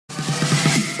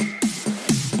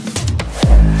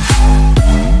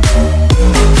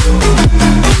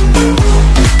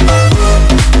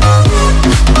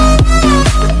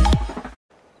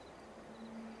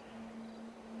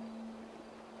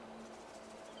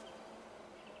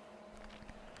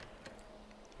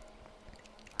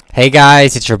Hey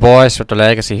guys, it's your boy Swift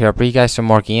Legacy here, bring you guys some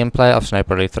more gameplay of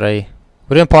Sniper Elite 3.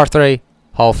 We're doing part 3,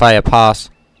 Halfaya Pass.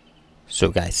 So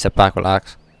guys, sit back,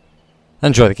 relax,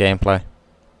 enjoy the gameplay.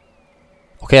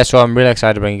 Okay, so I'm really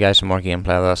excited to bring you guys some more gameplay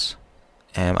of this.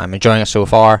 I'm enjoying it so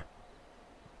far.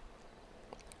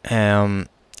 If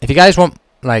you guys want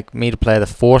me to play the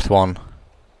fourth one,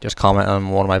 just comment on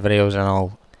one of my videos and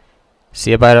I'll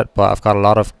see about it. But I've got a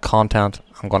lot of content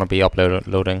I'm going to be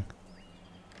uploading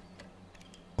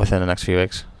within the next few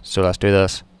weeks. So let's do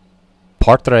this.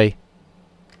 Part 3,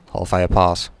 Halfaya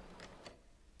Pass.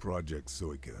 Project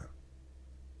Zoika.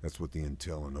 That's what the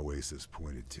intel on Oasis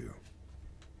pointed to.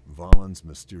 Valen's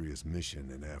mysterious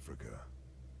mission in Africa.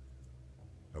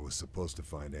 I was supposed to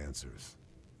find answers,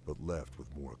 but left with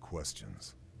more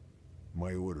questions.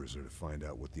 My orders are to find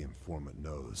out what the informant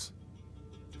knows.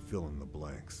 Fill in the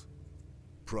blanks.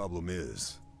 Problem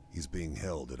is, he's being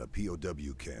held at a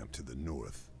POW camp to the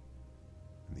north.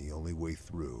 And the only way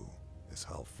through is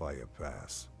Halfaya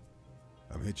Pass.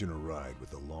 I'm hitching a ride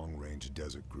with a long-range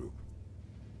desert group.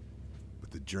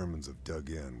 But the Germans have dug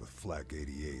in with flak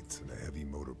 88s and a heavy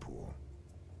motor pool.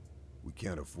 We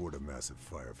can't afford a massive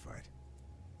firefight.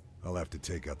 I'll have to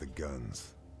take out the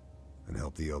guns and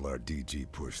help the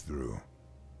LRDG push through.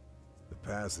 The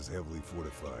pass is heavily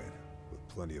fortified, with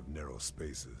plenty of narrow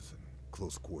spaces and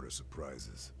close-quarter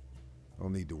surprises. I'll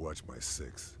need to watch my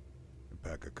six and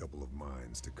pack a couple of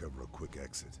mines to cover a quick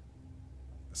exit.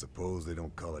 I suppose they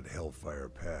don't call it Hellfire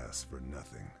Pass for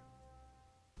nothing.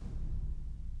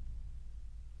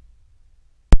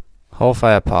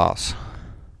 Halfaya Pass.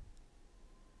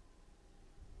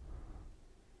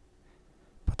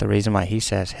 But the reason why he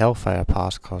says Hellfire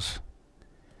Pass, because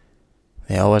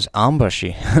they always ambush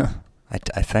you.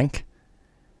 I think.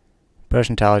 British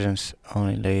intelligence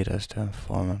only lead as to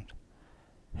informant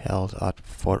held at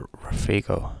Fort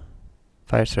Rafigo.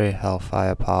 5-3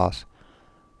 Halfaya Pass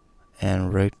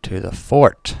en route to the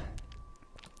fort.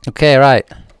 Okay, right.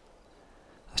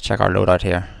 Let's check our loadout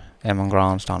here. M1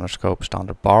 ground, standard scope,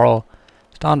 standard barrel,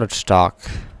 standard stock,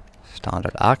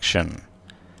 standard action.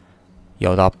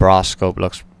 Yo, that brass scope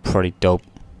looks pretty dope.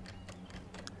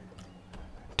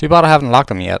 Too bad I haven't locked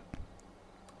them yet.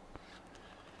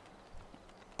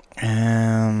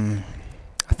 I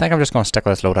think I'm just going to stick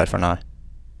with this loadout for now.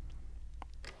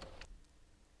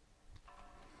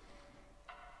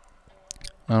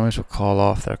 Enemies will call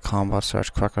off their combat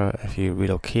search quicker if you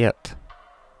relocate.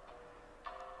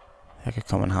 That could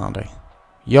come in handy.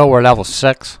 Yo, we're level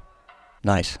 6.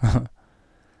 Nice. I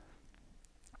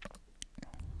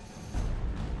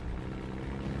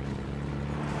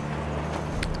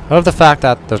love the fact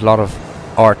that there's a lot of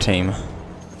our team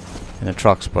in the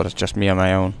trucks, but it's just me on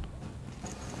my own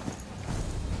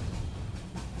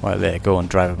while they go and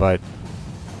drive about.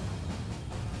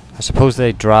 I suppose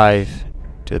they drive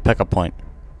to the pickup point.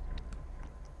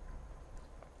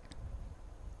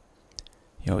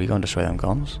 Yo, you going to destroy them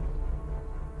guns?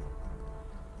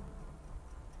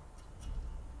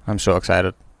 I'm so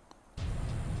excited.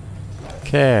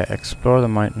 Okay, explore the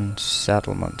mountain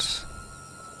settlements.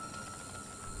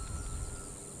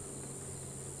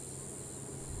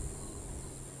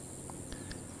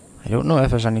 I don't know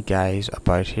if there's any guys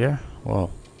about here.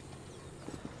 Whoa.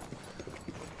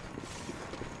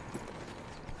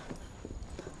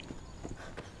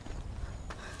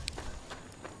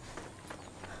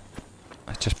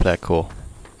 Let's just play it cool.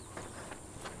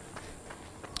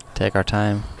 Take our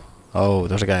time. Oh,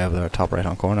 there's a guy over there, top right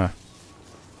hand corner.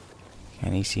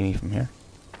 Can he see me from here?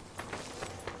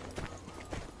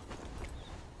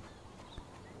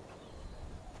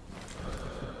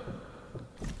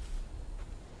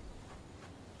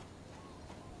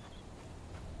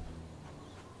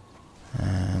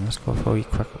 Let's go for a wee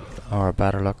quick or a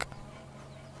better look.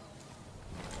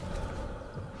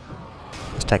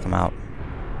 Let's take him out.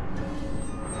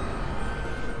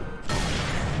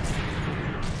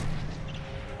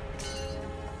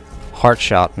 Heart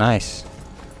shot, nice.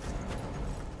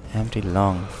 Empty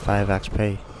lung, 5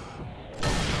 XP.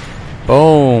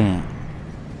 Boom!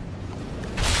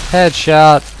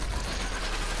 Headshot!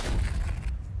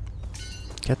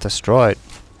 Get destroyed.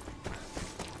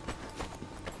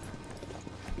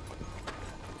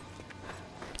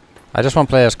 I just want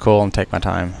to play as cool and take my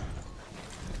time.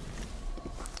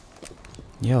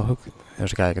 Yo,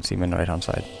 there's a guy who can see me on the right hand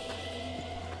side.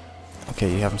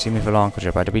 Okay, you haven't seen me for long because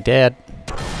you're about to be dead.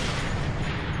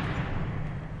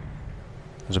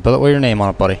 There's a bullet with your name on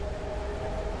it, buddy.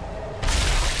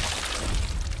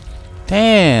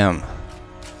 Damn!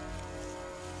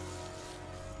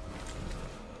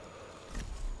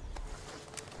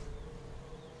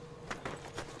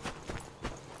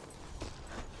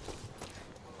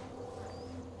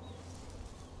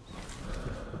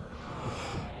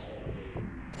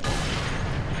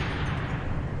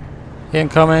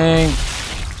 Incoming!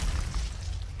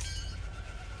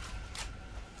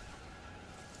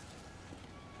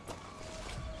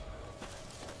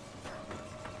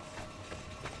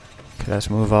 Okay, let's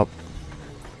move up.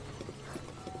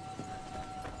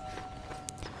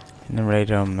 In the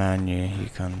radio menu, you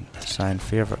can assign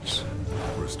favorites.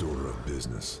 First order of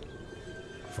business.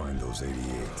 Find those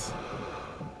 88s.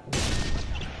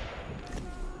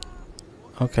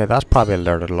 Okay, that's probably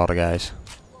alerted a lot of guys.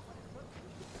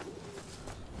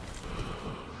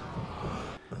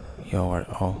 Yo, where,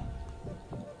 oh.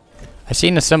 I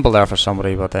seen a symbol there for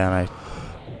somebody, but then I...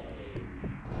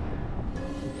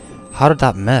 How did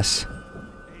that miss?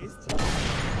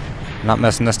 Not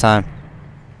missing this time.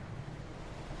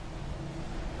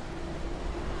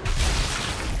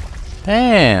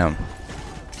 Damn!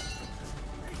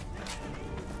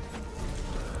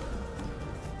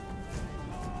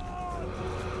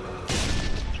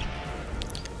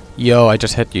 Yo, I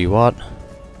just hit you, what?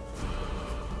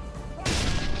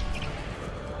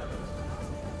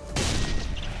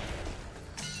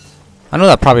 I know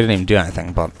that probably didn't even do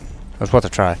anything, but it was worth a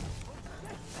try.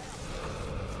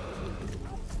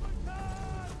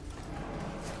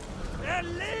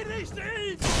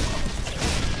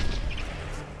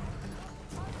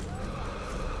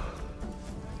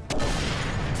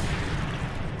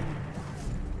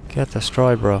 Get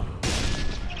destroyed, bro.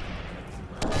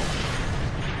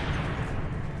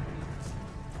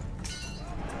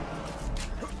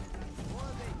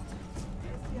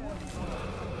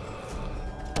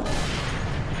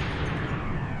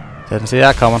 Didn't see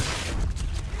that coming.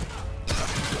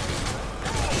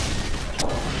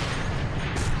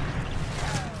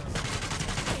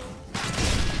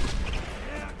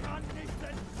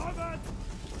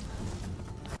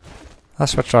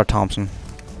 Let's switch to our Thompson.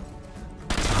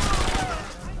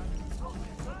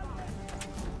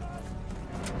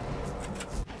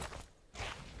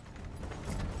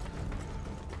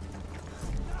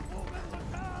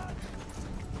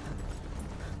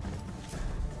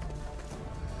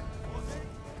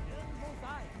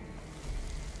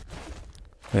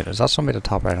 Wait, is that somebody at the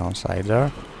top right hand side there?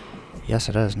 Yes,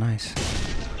 it is. Nice.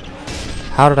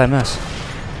 How did I miss?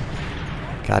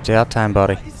 Got you that time,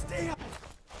 buddy.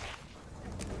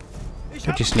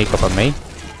 Did you sneak up on me?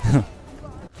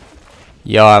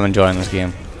 Yo, I'm enjoying this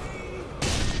game.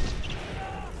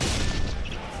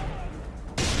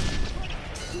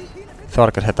 Thought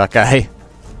I could hit that guy.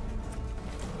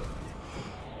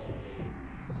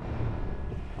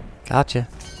 Gotcha.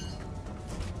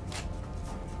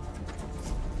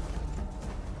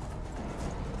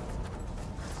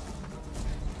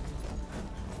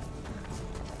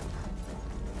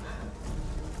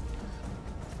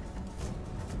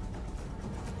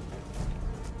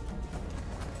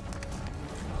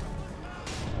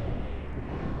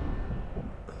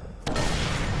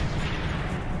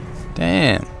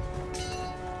 Damn.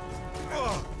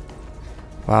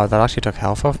 Wow, that actually took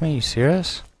health off me? You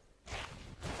serious?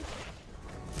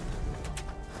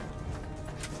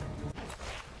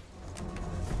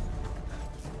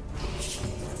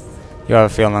 You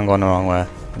have a feeling I'm going the wrong way.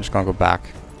 I'm just gonna go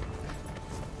back.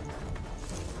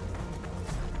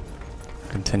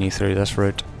 Continue through this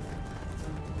route.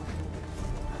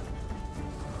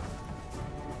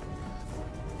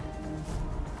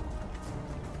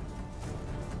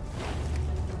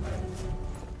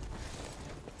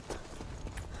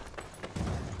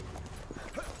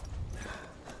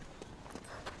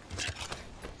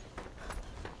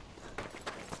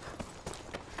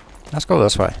 Let's go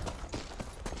this way.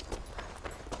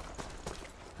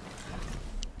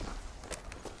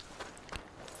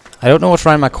 I don't know what's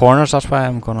around my corners, that's why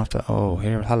I'm going to have to... Oh,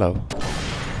 here, hello.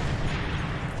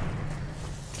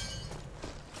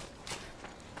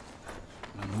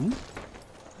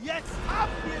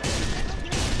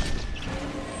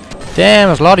 Damn,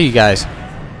 there's a lot of you guys.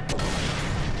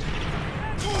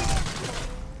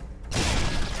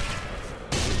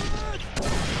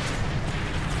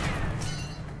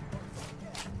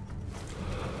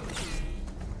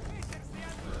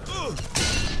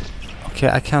 Okay,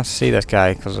 I can't see this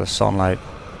guy because of the sunlight.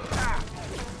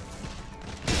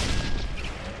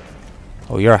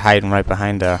 Oh, you're hiding right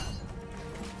behind there.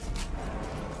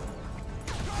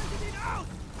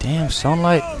 Damn,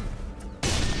 sunlight.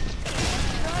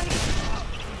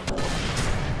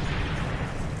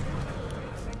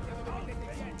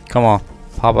 Come on,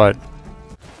 pop out.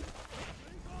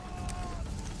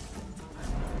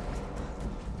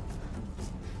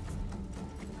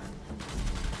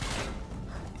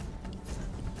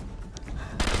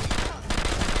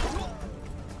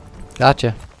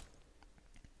 Gotcha.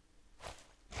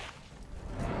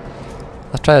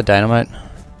 Let's try the dynamite.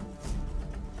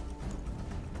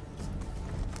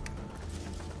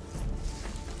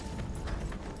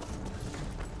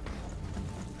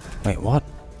 Wait, what?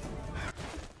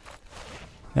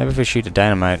 Maybe if we shoot the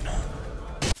dynamite.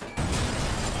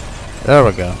 There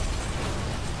we go.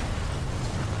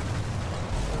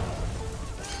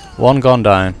 One gun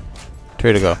down.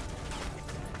 2 to go.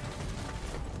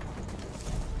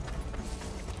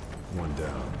 One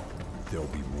down. There'll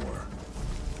be more.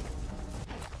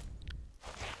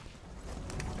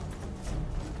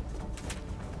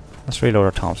 Let's reload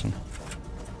our Thompson.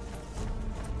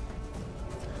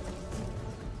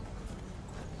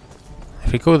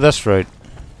 If we go this route,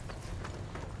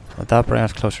 would that bring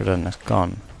us closer to the next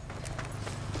gun?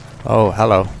 Oh,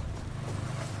 hello.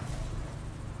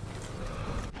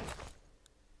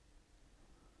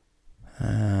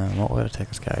 What way to take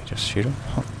this guy? Just shoot him?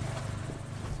 Huh.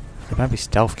 It might be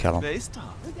stealth kill him.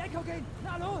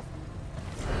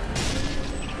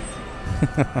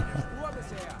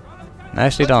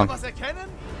 Nicely done.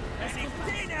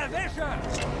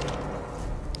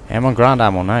 Aim on ground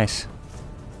ammo, nice.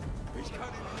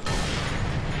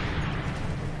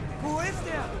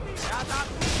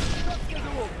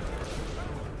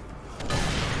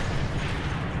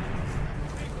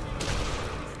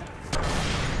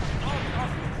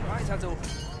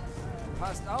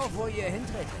 Passt auf, wo ihr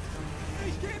hintretet.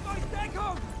 Ich gebe euch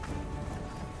Deckung!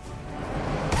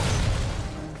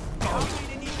 Auf ihn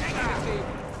in die Enge getrieben!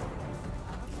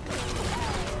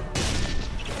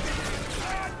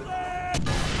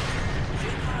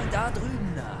 Seht mal da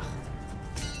drüben nach.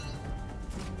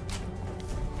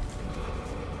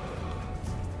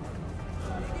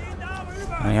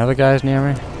 Any other guys near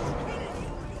me?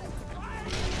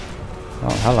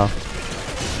 Oh, hello.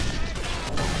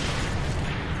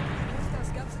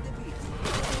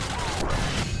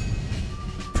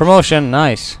 Promotion,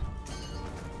 nice.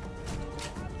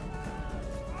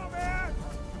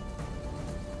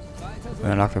 We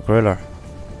unlock a griller.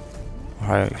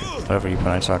 Or whatever you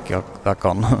pronounce that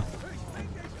gun.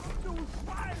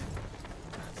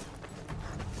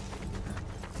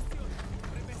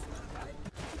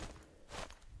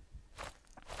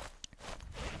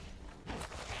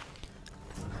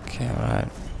 Okay, alright.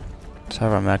 Let's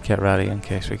have our medkit ready in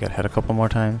case we get hit a couple more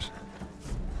times.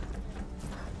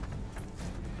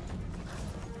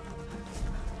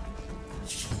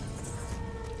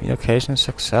 Relocation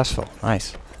successful.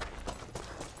 Nice.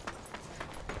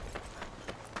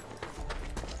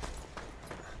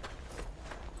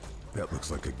 That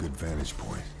looks like a good vantage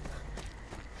point.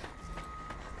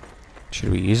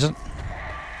 Should we use it?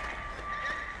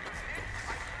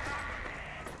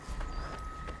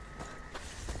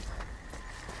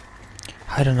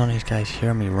 How do none of these guys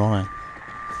hear me running?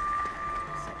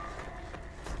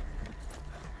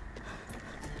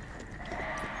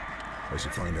 I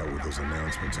should find out where those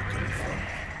announcements are coming from.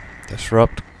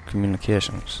 Disrupt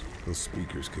communications. Those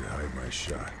speakers could hide my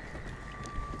shot.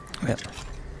 Yep.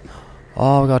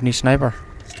 Oh, we got a new sniper.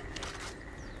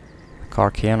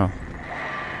 Carcano.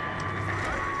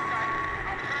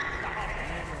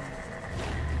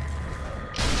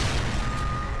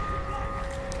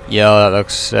 Yo, that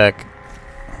looks sick.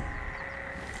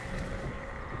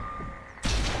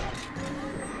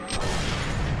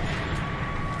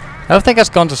 I don't think this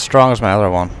gun's as strong as my other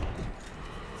one.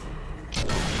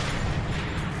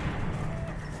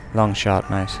 Long shot,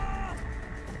 nice.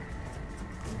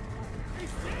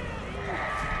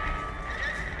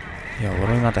 Yo, what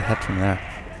are we meant to hit from there?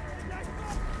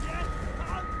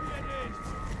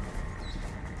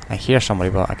 I hear somebody,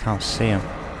 but I can't see him.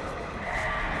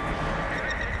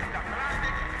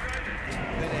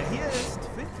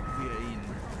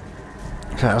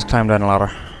 Okay, let's climb down the ladder.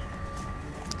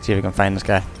 See if we can find this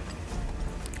guy.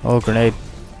 Oh, grenade.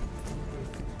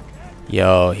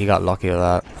 Yo, he got lucky with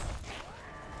that.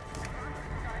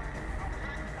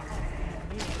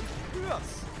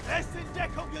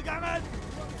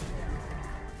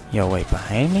 Yo, wait,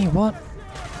 behind me? What?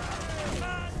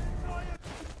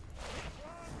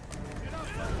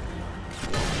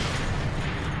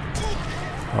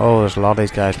 Oh, there's a lot of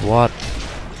these guys. What?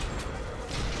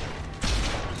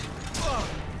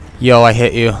 Yo, I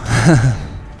hit you.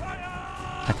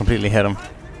 I completely hit him.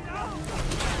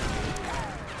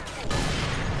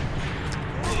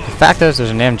 The fact is, there's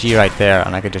an MG right there,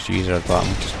 and I could just use it, but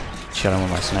I'm just chilling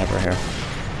with my sniper here.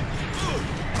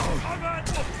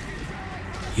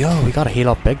 Yo, we gotta heal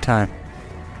up big time.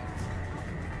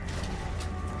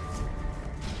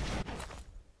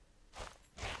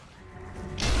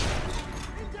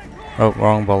 Oh,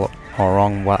 wrong bullet. Or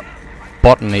wrong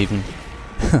button even.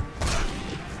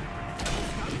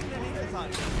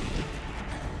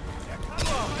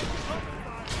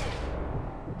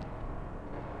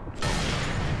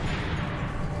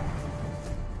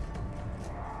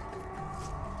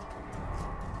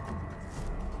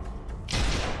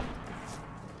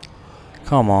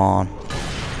 Come on.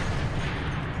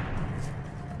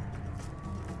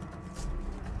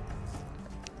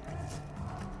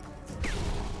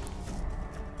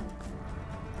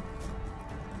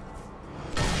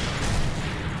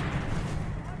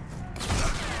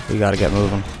 We gotta get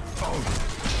moving.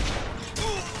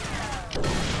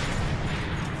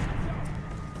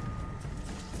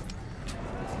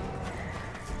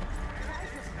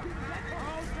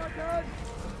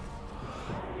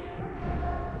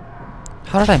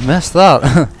 How did I miss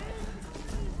that?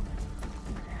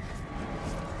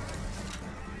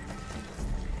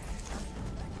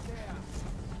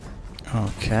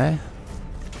 Okay.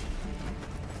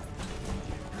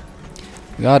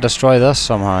 We gotta destroy this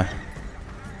somehow.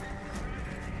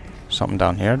 Something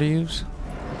down here to use?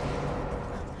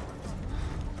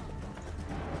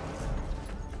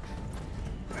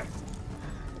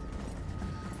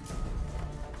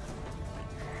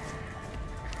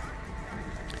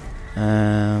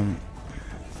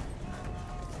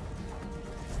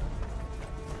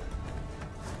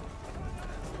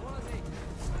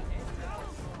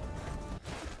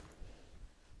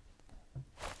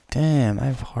 Damn,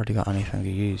 I've hardly got anything to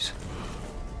use.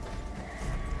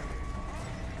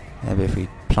 Maybe if we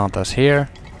plant this here.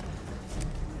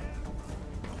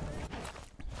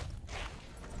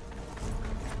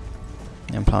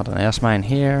 And plant an S mine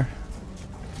here.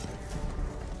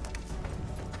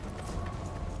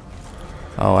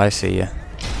 Oh, I see you.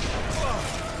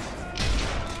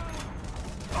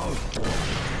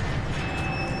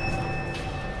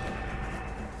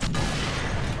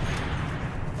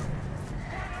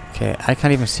 Okay, I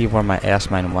can't even see where my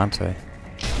S mine went to.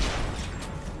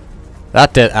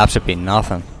 That did absolutely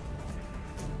nothing.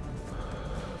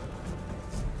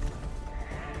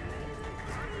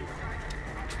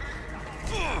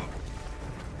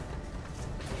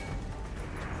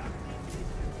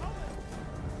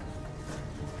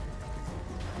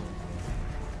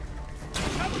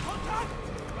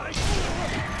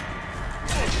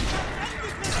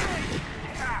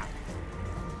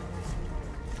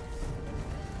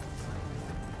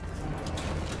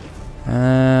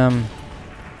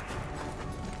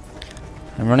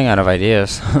 I'm running out of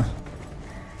ideas.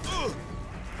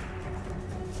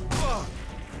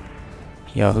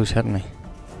 Yo, who's hitting me?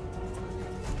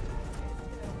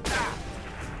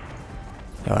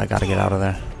 Yo, I gotta get out of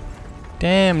there.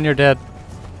 Damn, you're dead.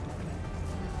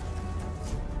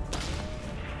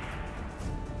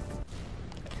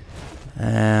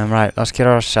 Right, let's get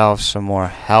ourselves some more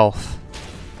health.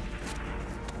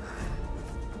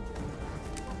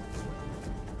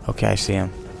 Okay, I see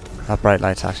him. That bright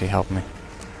light's actually helping me.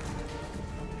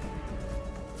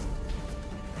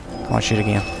 Come on, shoot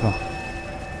again. Come on.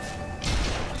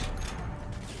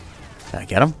 Did I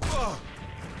get him?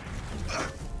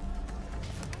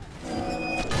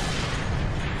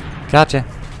 Gotcha.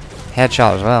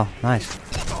 Headshot as well. Nice.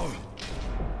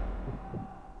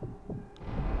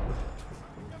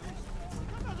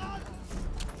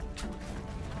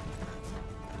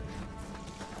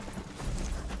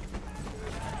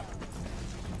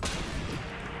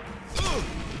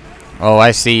 Oh,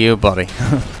 I see you, buddy.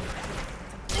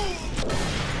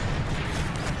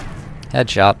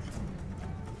 Headshot.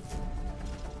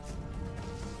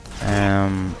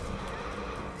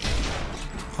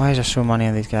 Why is there so many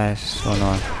of these guys? So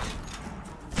annoying.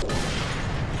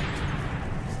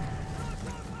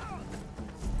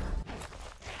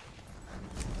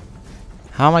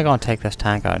 How am I going to take this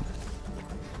tank out?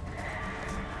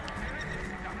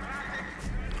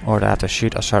 Or do I have to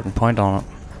shoot a certain point on it?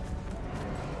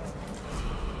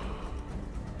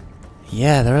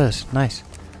 Yeah, there is. Nice.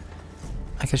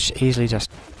 I could easily just...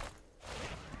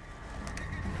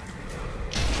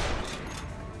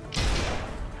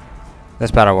 This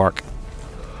better work.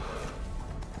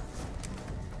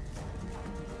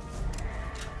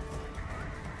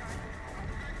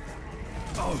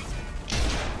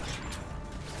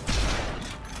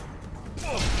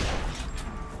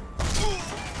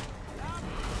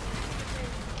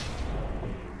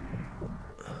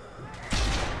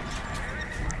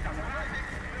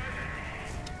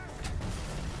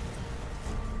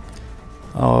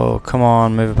 Oh, come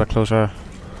on, move a bit closer.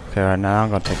 Okay, right now I'm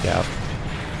gonna take you out.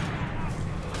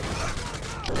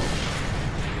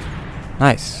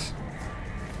 Nice.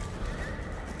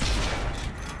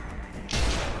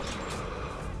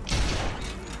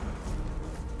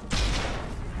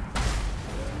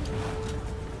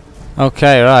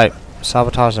 Okay, right.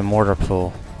 Sabotage the mortar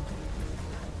pool.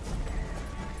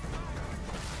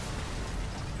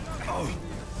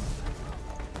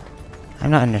 I'm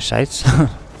not in your sights.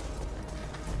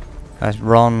 Guys,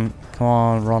 run. Come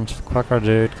on, run quicker,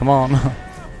 dude. Come on.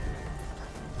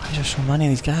 Why are there so many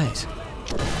of these guys?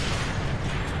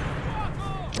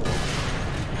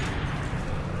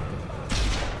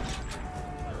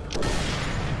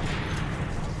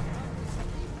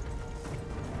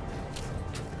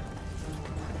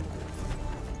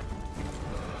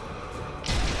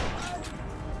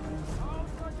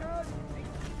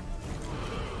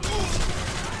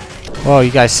 Whoa,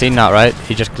 you guys seen that, right?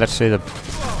 He just glitched through the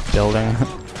building.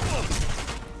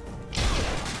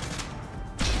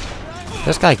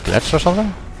 This guy glitched or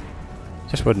something?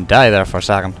 Just wouldn't die there for a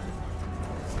second.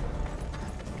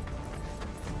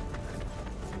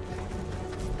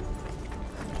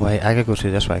 Wait, I could go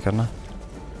through this way, couldn't I?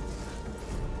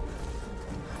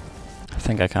 I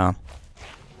think I can.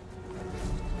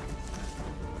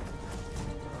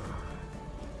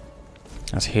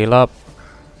 Let's heal up.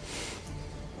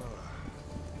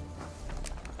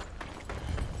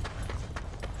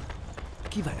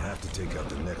 I have to take out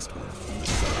the next one.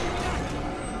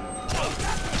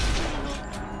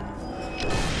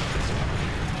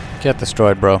 Get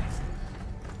destroyed, bro.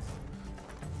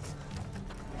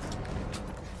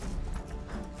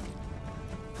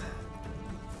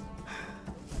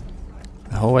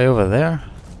 The whole way over there?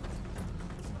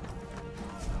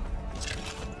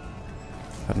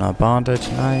 Got no bondage,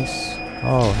 nice.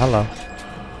 Oh, hello.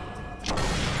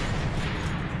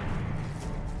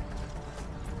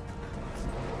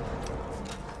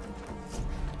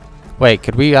 Wait,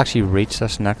 could we actually reach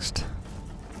this next?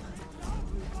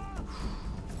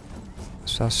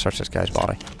 So let's search this guy's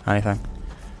body. Anything.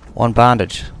 One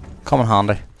bandage. Come in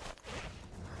handy.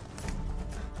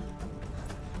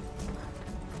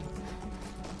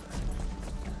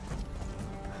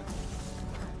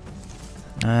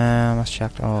 Let's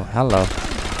check. Oh, hello.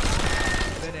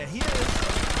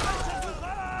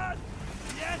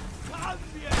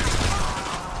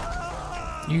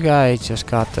 You guys just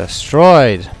got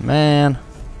destroyed, man.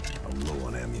 I'm low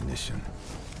on ammunition.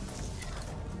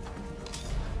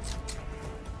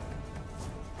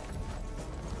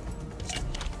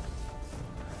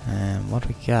 What do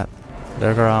we got?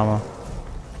 Lurker ammo.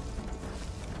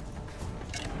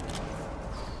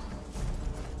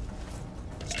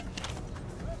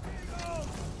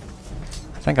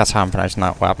 I think that's how I'm pronouncing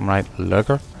that weapon, right?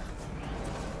 Lurker.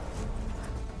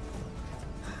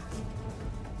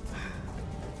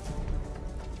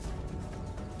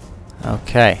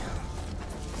 Okay.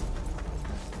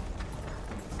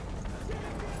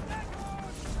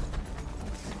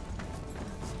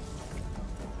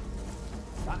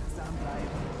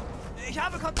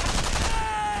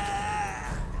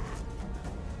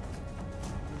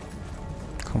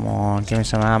 Come on, give me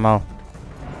some ammo.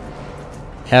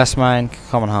 Yes, mine,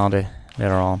 come in handy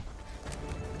later on.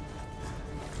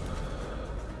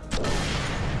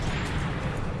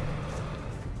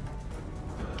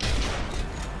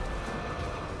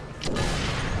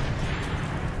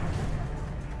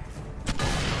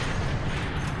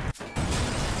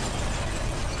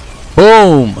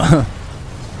 Boom!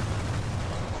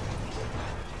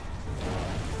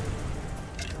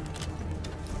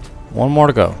 One more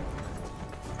to go.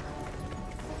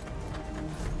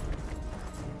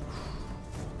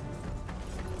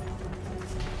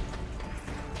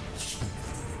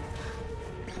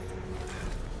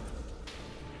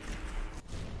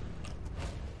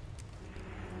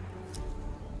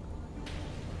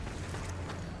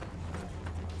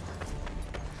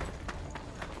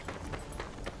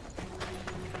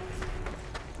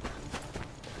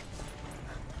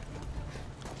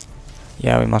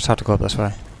 Yeah, we must have to go up this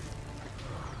way.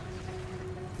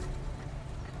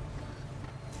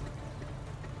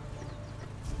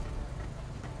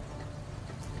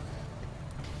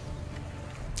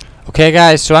 Okay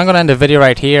guys, so I'm going to end the video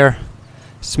right here.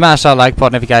 Smash that like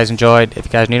button if you guys enjoyed. If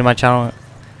you guys are new to my channel,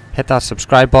 hit that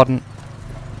subscribe button.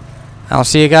 And I'll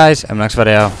see you guys in the next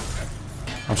video.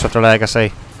 I'm Swift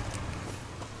Legacy.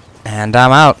 And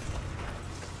I'm out.